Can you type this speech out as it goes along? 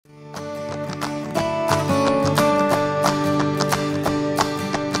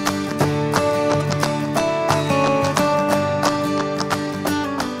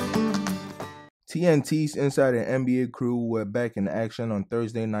TNT's Inside the NBA crew were back in action on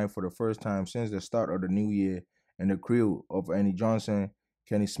Thursday night for the first time since the start of the new year, and the crew of Andy Johnson,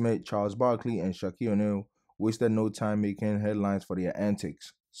 Kenny Smith, Charles Barkley, and Shaquille O'Neal wasted no time making headlines for their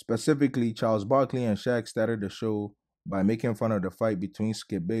antics. Specifically, Charles Barkley and Shaq started the show by making fun of the fight between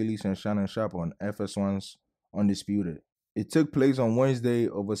Skip Bayless and Shannon Sharpe on FS1's Undisputed. It took place on Wednesday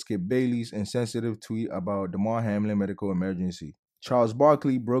over Skip Bayless' insensitive tweet about the Damar Hamlin medical emergency. Charles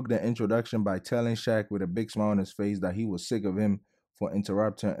Barkley broke the introduction by telling Shaq with a big smile on his face that he was sick of him for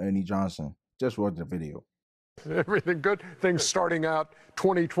interrupting Ernie Johnson. Just watch the video. Everything good? Things starting out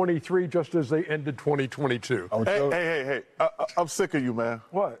 2023 just as they ended 2022. Hey. I'm sick of you, man.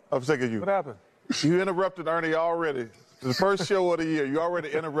 What? I'm sick of you. What happened? You interrupted Ernie already. The first show of the year, you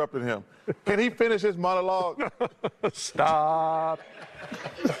already interrupted him. Can he finish his monologue? Stop.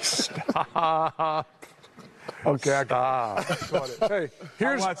 Okay, stop. Hey,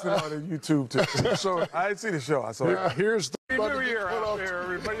 here's I watched it on YouTube too. So I didn't see the show. I saw it. Here's the new year out there,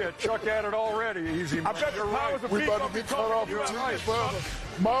 everybody. Yeah, Chuck at it already. Easy. I bet the powers of We about to get cut off for TV forever.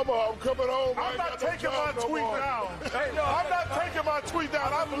 Mama, I'm coming home. I'm not taking my tweet down. Hey, no, I'm not taking my tweet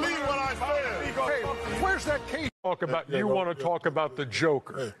down. I believe what I said. Hey, where's that case? Talk about. You want to talk about the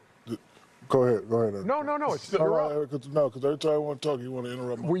Joker? Hey, go ahead. No. It's all right. Because every time I want to talk, you want to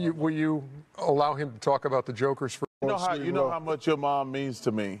interrupt me. Will you allow him to talk about the Jokers for? You know how much your mom means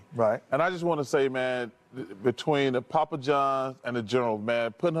to me. Right. And I just want to say, man, between the Papa John's and the General,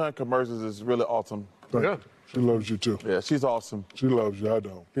 man, putting her in commercials is really awesome. Yeah. She loves you too. Yeah, she's awesome. She loves you. I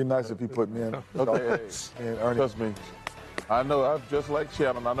don't. Be nice if you put me in. Okay, And Ernie. trust me. I know, I'm just like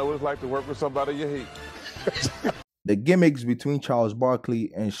Shannon. I know what it's like to work with somebody you hate. The gimmicks between Charles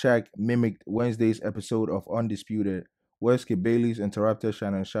Barkley and Shaq mimicked Wednesday's episode of Undisputed, where Skip Bayless interrupted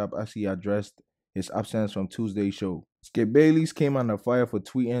Shannon Sharpe as he addressed his absence from Tuesday's show. Skip Bayless came under fire for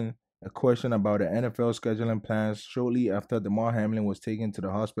tweeting a question about the NFL scheduling plans shortly after Damar Hamlin was taken to the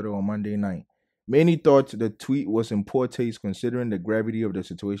hospital on Monday night. Many thought the tweet was in poor taste considering the gravity of the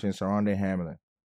situation surrounding Hamlin.